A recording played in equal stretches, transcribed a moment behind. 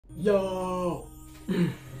Yo!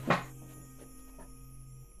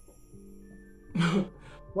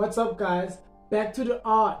 What's up, guys? Back to the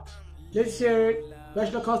art. Let's hear it.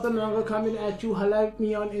 YeAH coming at you. Holla at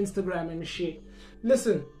me on Instagram and shit.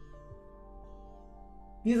 Listen.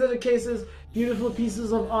 These are the cases. Beautiful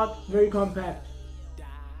pieces of art. Very compact.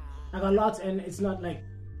 I got lots and it's not like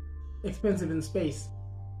expensive in space.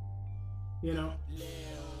 You know?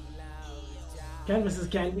 Canvas is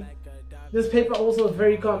candy. This paper also is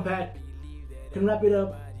very compact. Can wrap it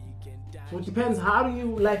up. So it depends. How do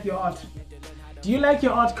you like your art? Do you like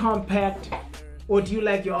your art compact or do you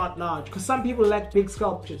like your art large? Because some people like big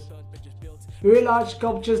sculptures. Very large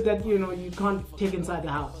sculptures that you can't take inside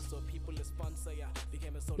the house.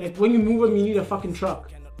 Like when you move them you need a fucking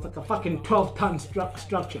truck. It's like a fucking 12-ton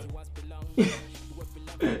structure.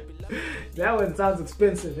 That one sounds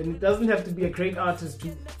expensive, and it doesn't have to be a great artist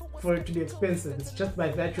for it to be expensive. It's just by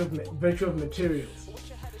virtue of materials.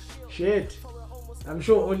 Shit. I'm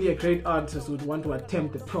sure only a great artist would want to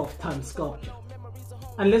attempt a 12-ton sculpture.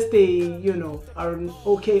 Unless they, are an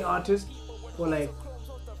okay artist or like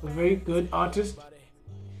a very good artist.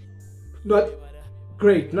 Not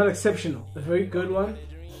great, not exceptional, a very good one.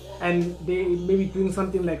 And they may be doing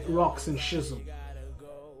something like rocks and chisel.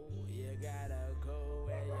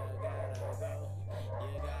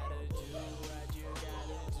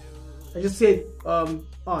 I just said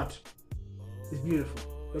art is beautiful.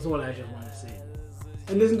 That's all I just want to say.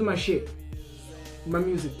 And listen to my shit, my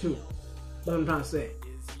music too. That's what I'm trying to say.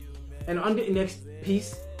 And on the next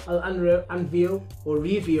piece, I'll unveil or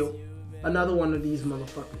reveal another one of these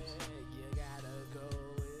motherfuckers.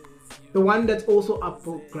 The one that's also up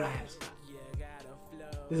for grabs.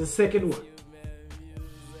 There's a second one.